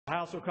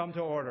House will come to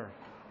order.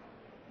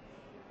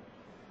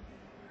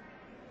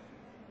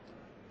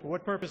 For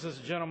what purpose does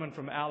the gentleman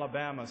from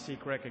Alabama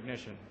seek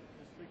recognition? Mr.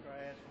 Speaker,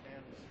 I ask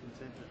unanimous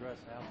consent to address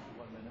the House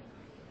for 1 minute.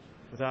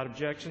 Without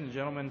objection, the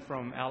gentleman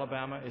from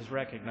Alabama is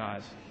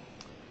recognized.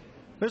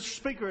 Mr.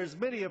 Speaker, as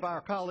many of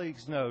our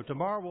colleagues know,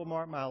 tomorrow will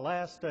mark my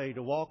last day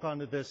to walk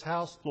onto this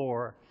House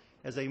floor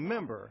as a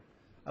member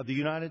of the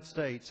United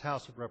States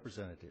House of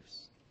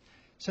Representatives.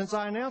 Since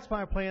I announced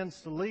my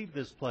plans to leave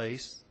this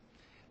place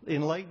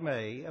in late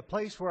May, a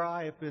place where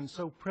I have been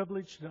so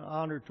privileged and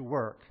honored to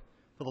work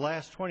for the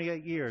last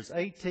 28 years,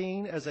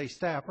 18 as a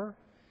staffer,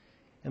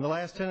 and the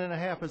last 10 and a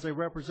half as a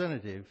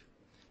representative,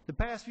 the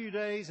past few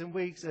days and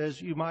weeks, as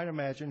you might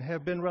imagine,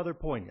 have been rather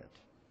poignant.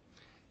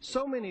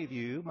 So many of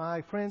you,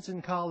 my friends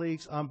and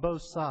colleagues on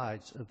both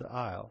sides of the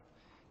aisle,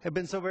 have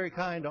been so very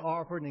kind to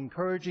offer an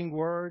encouraging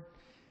word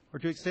or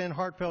to extend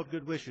heartfelt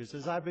good wishes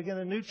as I begin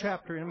a new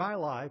chapter in my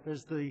life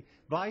as the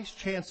Vice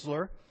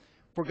Chancellor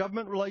for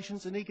Government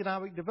Relations and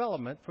Economic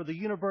Development for the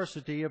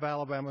University of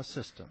Alabama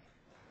System.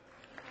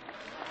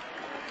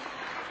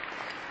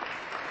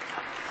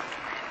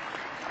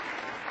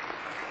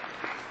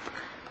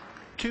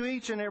 To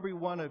each and every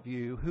one of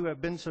you who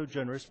have been so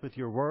generous with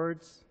your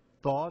words,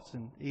 thoughts,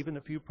 and even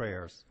a few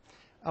prayers,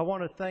 I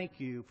want to thank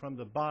you from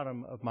the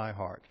bottom of my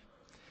heart.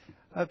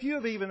 A few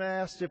have even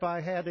asked if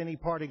I had any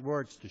parting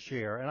words to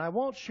share, and I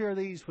won't share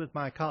these with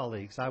my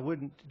colleagues. I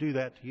wouldn't do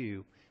that to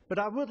you. But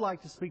I would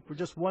like to speak for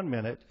just 1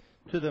 minute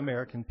to the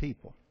American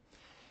people.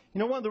 You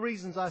know, one of the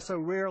reasons I so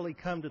rarely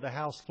come to the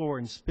House floor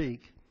and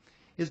speak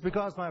is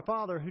because my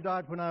father, who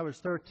died when I was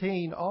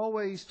 13,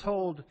 always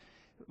told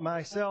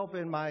myself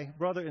and my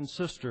brother and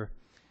sister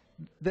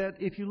that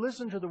if you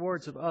listen to the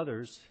words of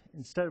others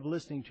instead of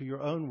listening to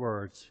your own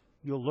words,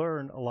 you'll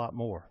learn a lot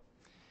more.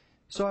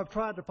 So I've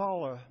tried to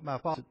follow my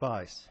father's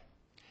advice.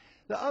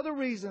 The other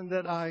reason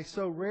that I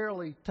so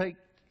rarely take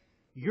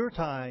your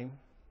time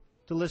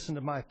to listen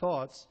to my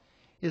thoughts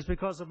is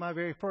because of my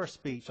very first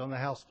speech on the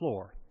House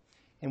floor.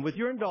 And with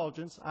your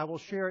indulgence, I will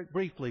share it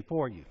briefly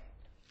for you.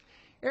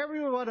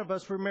 Every one of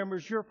us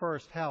remembers your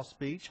first House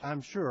speech,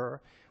 I'm sure,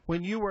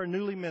 when you were a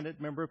newly minted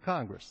member of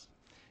Congress.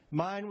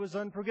 Mine was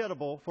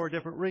unforgettable for a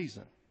different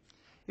reason.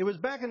 It was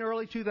back in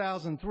early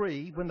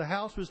 2003 when the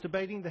House was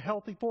debating the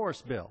Healthy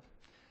Forest Bill.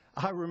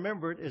 I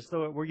remember it as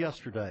though it were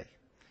yesterday.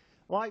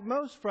 Like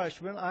most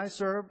freshmen, I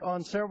served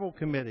on several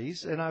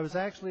committees, and I was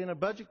actually in a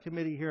budget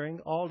committee hearing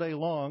all day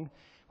long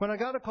when I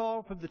got a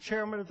call from the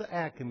chairman of the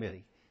Ag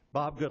Committee,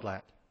 Bob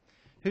Goodlatte,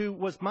 who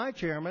was my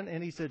chairman,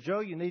 and he said,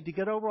 "Joe, you need to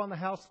get over on the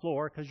House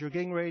floor because you're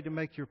getting ready to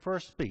make your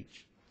first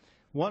speech."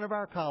 One of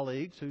our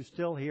colleagues, who's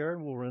still here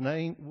and will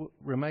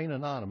remain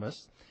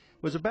anonymous,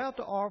 was about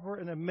to offer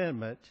an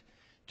amendment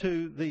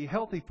to the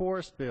Healthy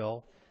Forest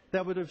Bill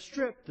that would have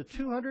stripped the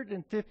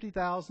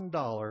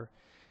 $250,000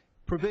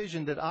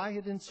 provision that I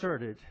had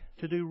inserted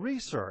to do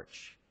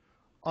research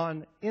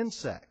on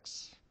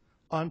insects,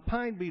 on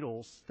pine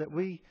beetles that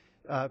we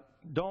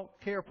don't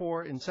care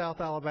for in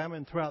South Alabama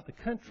and throughout the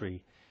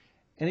country,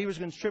 and he was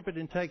going to strip it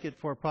and take it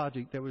for a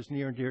project that was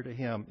near and dear to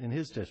him in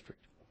his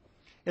district.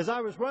 As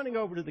I was running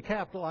over to the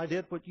Capitol, I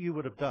did what you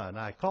would have done.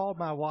 I called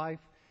my wife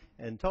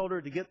and told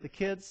her to get the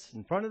kids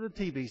in front of the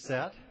TV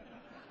set,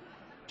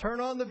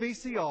 turn on the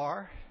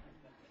VCR,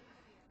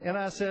 and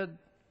I said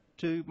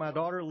to my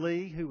daughter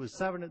Lee, who was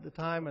 7 at the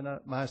time,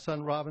 and my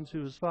son Robbins,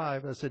 who was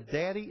 5, I said,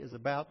 "Daddy is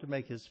about to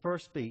make his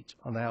first speech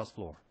on the House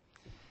floor."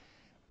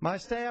 My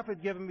staff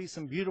had given me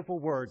some beautiful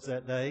words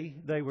that day.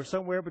 They were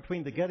somewhere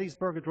between the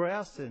Gettysburg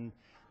Address and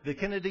the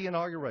Kennedy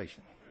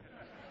inauguration.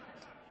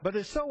 But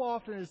as so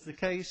often is the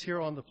case here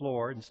on the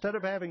floor, instead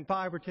of having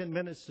 5 or 10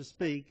 minutes to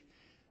speak,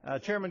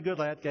 Chairman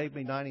Goodlatte gave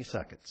me 90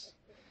 seconds.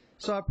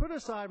 So I put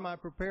aside my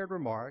prepared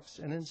remarks,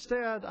 and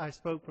instead I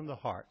spoke from the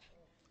heart,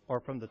 or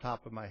from the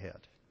top of my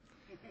head.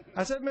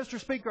 I said, "Mr.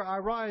 Speaker, I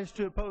rise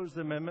to oppose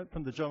the amendment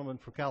from the gentleman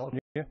from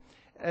California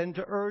and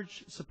to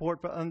urge support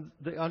for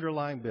the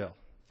underlying bill."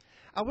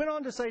 I went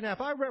on to say, now,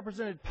 if I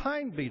represented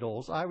pine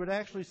beetles, I would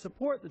actually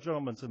support the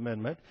gentleman's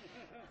amendment,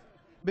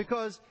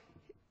 because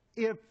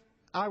if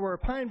I were a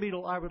pine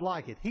beetle, I would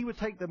like it. He would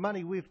take the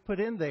money we've put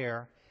in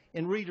there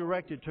and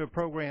redirect it to a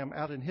program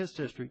out in his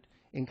district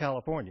in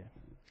California.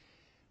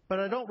 But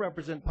I don't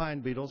represent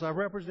pine beetles. I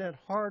represent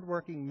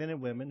hardworking men and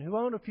women who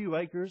own a few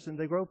acres and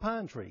they grow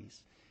pine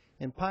trees.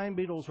 And pine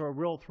beetles are a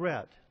real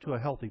threat to a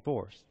healthy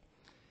forest.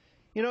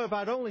 You know, if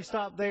I'd only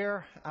stopped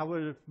there, I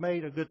would have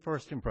made a good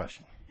first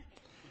impression.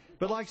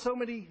 But like so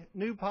many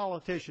new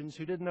politicians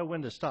who didn't know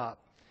when to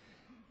stop,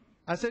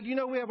 I said, you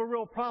know, we have a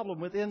real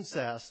problem with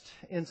incest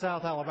in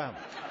South Alabama.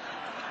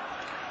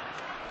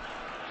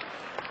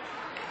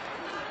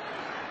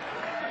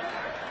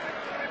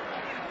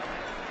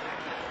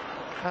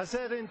 I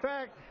said, in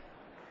fact,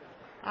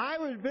 I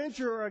would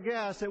venture a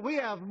guess that we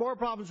have more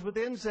problems with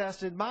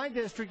incest in my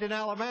district in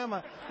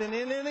Alabama than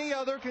in any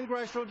other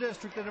congressional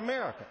district in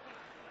America.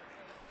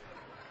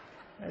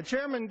 And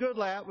Chairman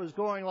Goodlatte was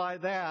going like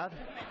that,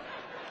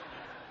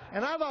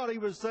 and I thought he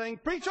was saying,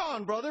 "Preach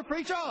on, brother,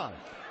 preach on."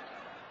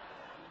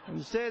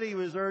 Instead, he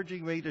was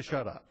urging me to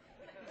shut up.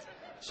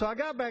 So I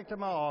got back to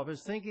my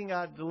office thinking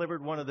I'd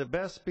delivered one of the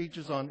best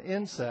speeches on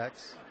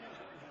insects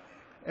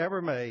ever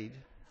made.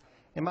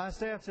 And my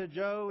staff said,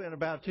 Joe, in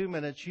about 2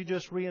 minutes, you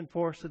just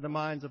reinforced in the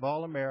minds of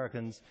all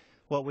Americans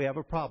what we have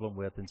a problem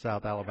with in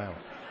South Alabama.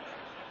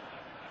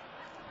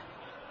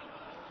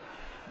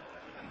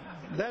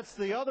 That's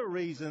the other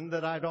reason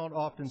that I don't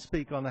often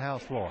speak on the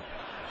House floor.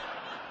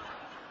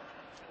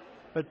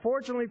 But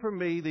fortunately for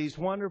me, these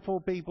wonderful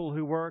people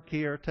who work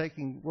here,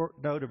 taking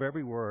note of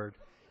every word,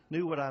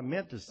 knew what I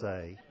meant to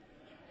say,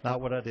 not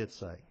what I did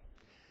say.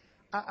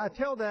 I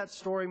tell that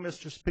story,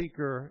 Mr.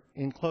 Speaker,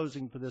 in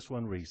closing for this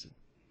one reason.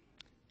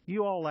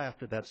 You all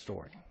laughed at that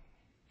story,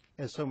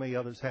 as so many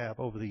others have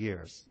over the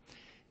years.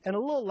 And a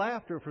little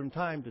laughter from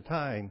time to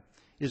time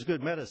is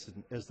good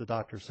medicine, as the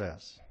doctor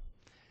says.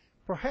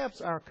 Perhaps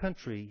our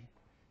country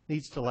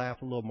needs to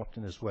laugh a little more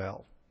as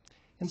well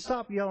and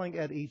stop yelling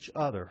at each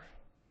other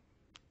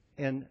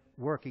and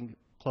working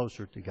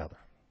closer together.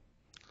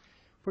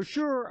 For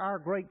sure, our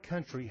great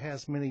country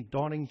has many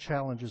daunting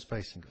challenges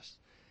facing us.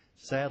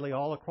 Sadly,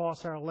 all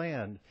across our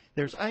land,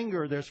 there's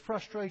anger, there's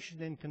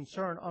frustration and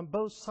concern on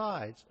both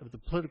sides of the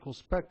political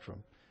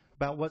spectrum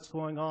about what's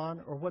going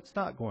on or what's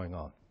not going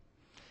on.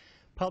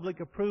 Public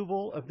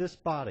approval of this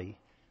body,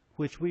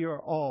 which we are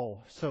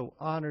all so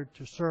honored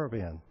to serve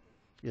in,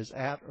 is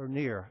at or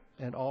near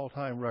an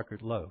all-time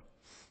record low.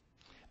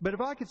 But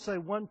if I could say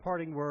one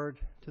parting word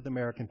to the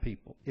American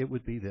people, it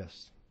would be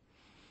this.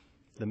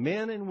 The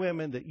men and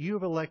women that you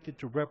have elected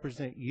to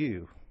represent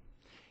you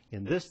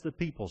in this, the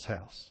People's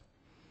House,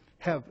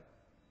 have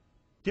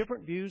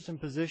different views and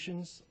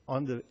positions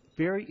on the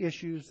very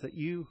issues that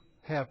you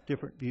have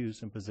different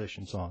views and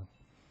positions on.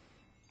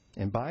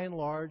 And by and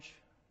large,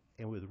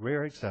 and with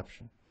rare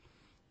exception,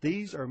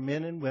 these are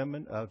men and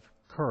women of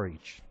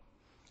courage,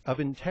 of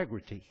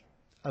integrity,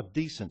 of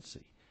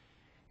decency.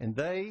 And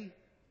they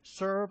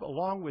serve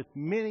along with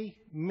many,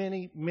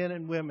 many men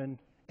and women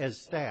as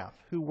staff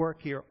who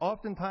work here,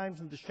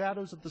 oftentimes in the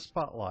shadows of the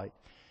spotlight.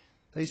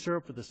 They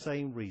serve for the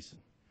same reason,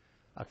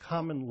 a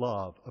common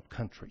love of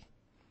country.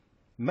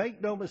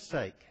 Make no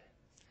mistake,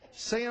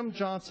 Sam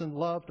Johnson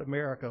loved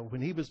America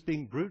when he was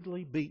being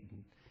brutally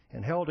beaten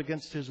and held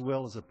against his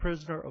will as a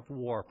prisoner of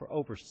war for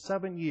over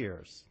 7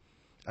 years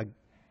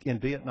in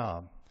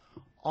Vietnam,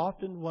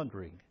 often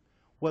wondering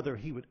whether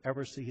he would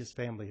ever see his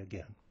family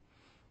again.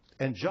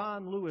 And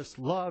John Lewis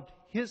loved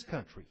his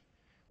country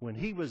when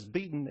he was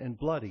beaten and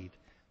bloodied,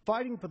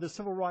 fighting for the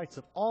civil rights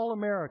of all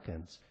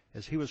Americans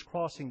as he was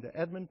crossing the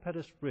Edmund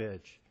Pettus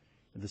Bridge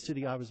in the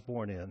city I was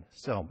born in,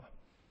 Selma.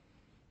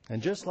 And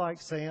just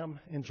like Sam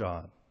and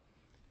John,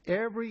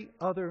 every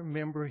other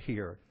member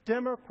here,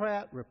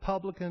 Democrat,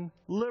 Republican,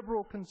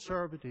 liberal,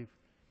 conservative,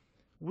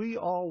 we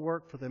all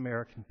work for the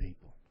American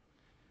people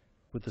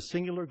with the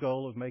singular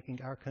goal of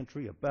making our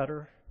country a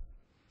better,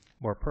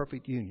 more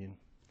perfect union,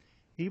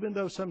 even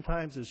though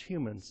sometimes as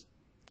humans,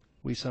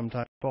 we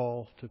sometimes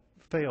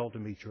fail to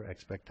meet your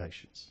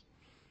expectations.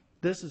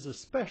 This is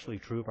especially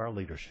true of our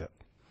leadership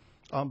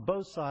on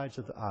both sides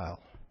of the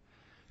aisle,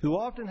 who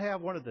often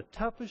have one of the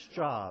toughest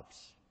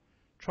jobs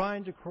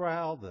trying to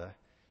corral the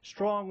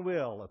strong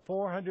will of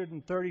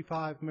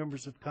 435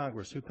 members of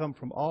Congress who come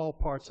from all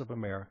parts of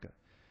America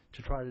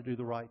to try to do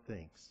the right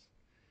things.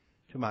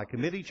 To my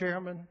committee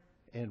chairman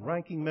and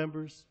ranking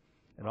members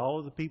and all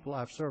of the people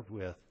I've served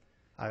with,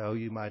 I owe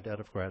you my debt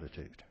of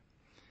gratitude.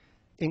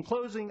 In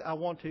closing, I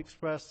want to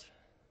express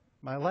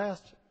my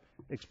last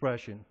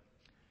expression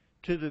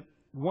to the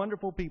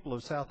wonderful people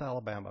of South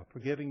Alabama for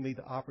giving me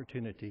the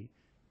opportunity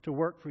to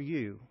work for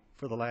you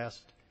for the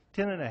last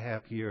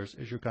 10.5 years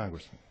as your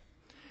congressman.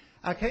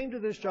 I came to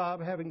this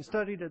job having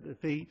studied at the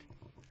feet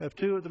of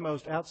two of the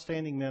most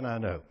outstanding men I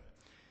know.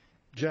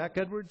 Jack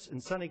Edwards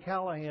and Sonny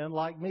Callahan,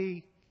 like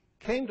me,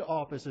 came to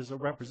office as a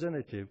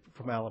representative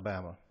from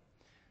Alabama,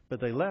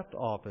 but they left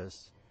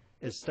office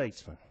as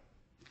statesmen.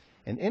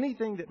 And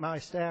anything that my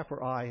staff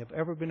or I have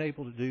ever been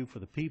able to do for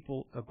the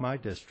people of my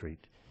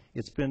district,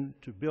 it's been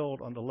to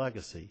build on the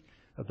legacy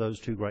of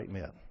those two great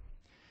men.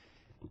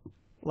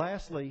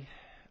 Lastly,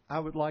 I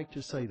would like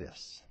to say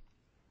this.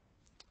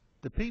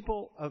 The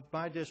people of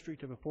my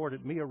district have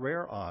afforded me a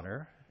rare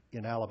honor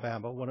in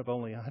Alabama, one of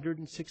only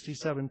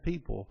 167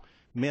 people,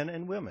 men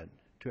and women,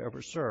 to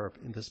ever serve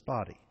in this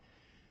body.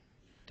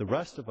 The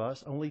rest of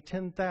us, only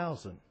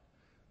 10,000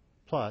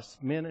 plus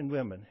men and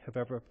women, have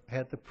ever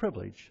had the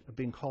privilege of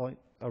being called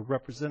a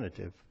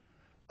representative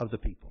of the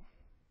people.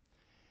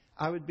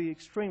 I would be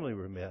extremely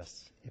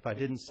remiss if I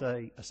didn't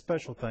say a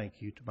special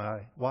thank you to my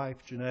wife,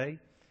 Janae,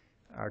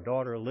 our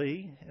daughter,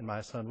 Lee, and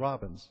my son,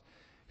 Robbins,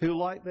 who,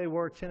 like they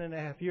were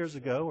 10.5 years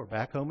ago, are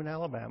back home in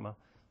Alabama,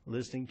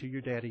 listening to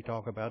your daddy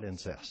talk about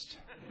incest.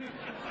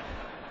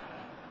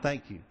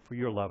 Thank you for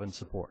your love and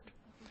support.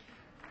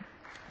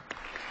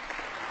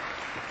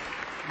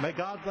 May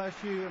God bless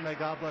you, and may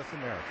God bless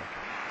America.